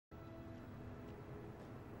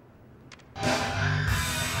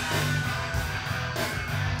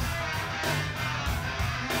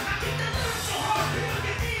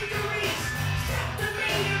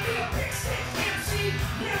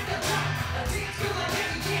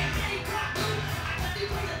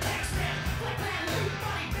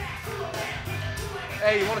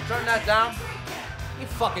Hey, you want to turn that down? You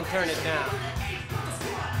fucking turn it down.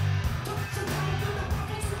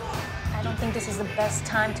 I don't think this is the best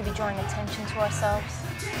time to be drawing attention to ourselves.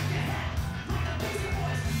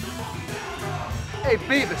 Hey,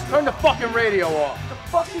 Beavis, turn the fucking radio off. The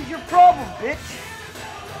fuck is your problem, bitch?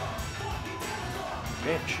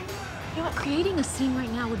 Bitch. You know what? Creating a scene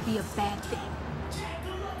right now would be a bad thing.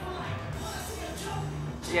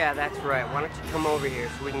 Yeah, that's right. Why don't you come over here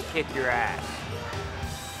so we can kick your ass?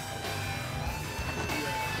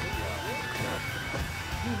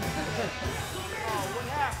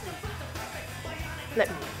 Let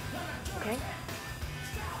me, okay?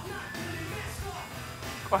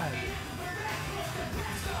 Go ahead.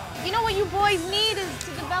 You know what you boys need is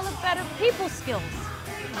to develop better people skills.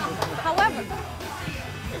 However,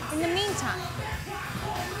 in the meantime,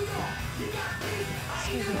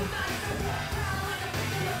 excuse me.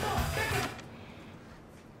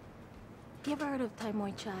 You ever heard of Thai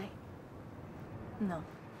Muay Chai? No.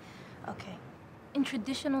 Okay. In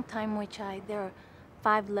traditional Thai Muay Chai, there are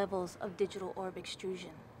 5 levels of digital orb extrusion.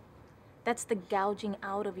 That's the gouging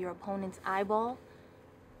out of your opponent's eyeball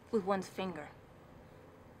with one's finger.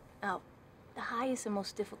 Now, the highest and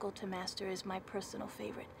most difficult to master is my personal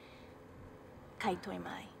favorite, Kai Toi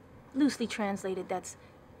Mai. Loosely translated, that's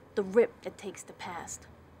the rip that takes the past.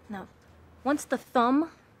 Now, once the thumb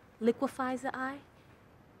liquefies the eye,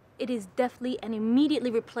 it is deftly and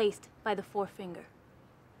immediately replaced by the forefinger.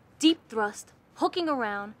 Deep thrust, hooking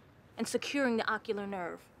around, and securing the ocular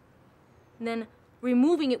nerve. And then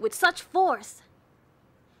removing it with such force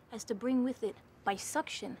as to bring with it, by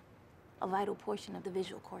suction, a vital portion of the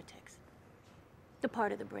visual cortex. The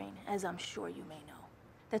part of the brain, as I'm sure you may know,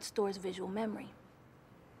 that stores visual memory.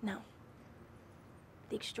 Now,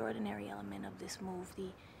 the extraordinary element of this move,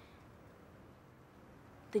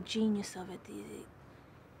 the genius of it,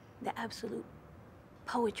 the absolute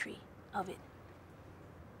poetry of it,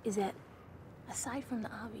 is that aside from the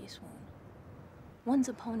obvious wound, one's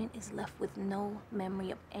opponent is left with no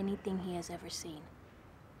memory of anything he has ever seen.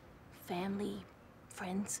 Family,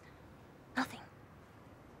 friends, nothing.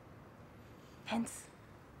 Hence,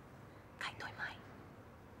 Kai Toi Mai.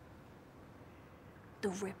 The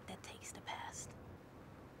rip that takes the past.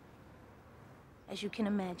 As you can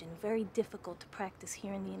imagine, very difficult to practice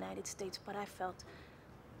here in the United States, but I felt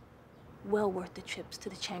well worth the trips to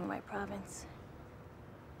the Chiang Mai province.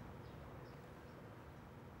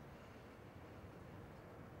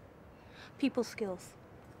 People skills.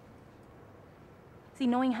 See,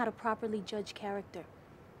 knowing how to properly judge character,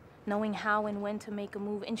 knowing how and when to make a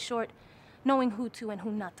move, in short, knowing who to and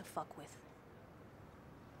who not to fuck with.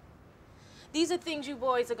 These are things you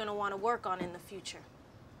boys are gonna want to work on in the future,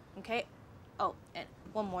 okay? Oh, and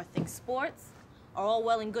one more thing. Sports are all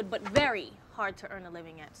well and good, but very hard to earn a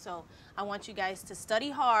living at. So I want you guys to study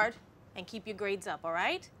hard and keep your grades up, all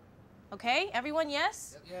right? Okay, everyone,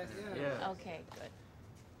 yes? Yes. Okay, good.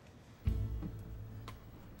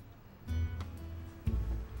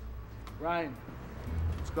 Ryan,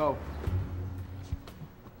 let's go.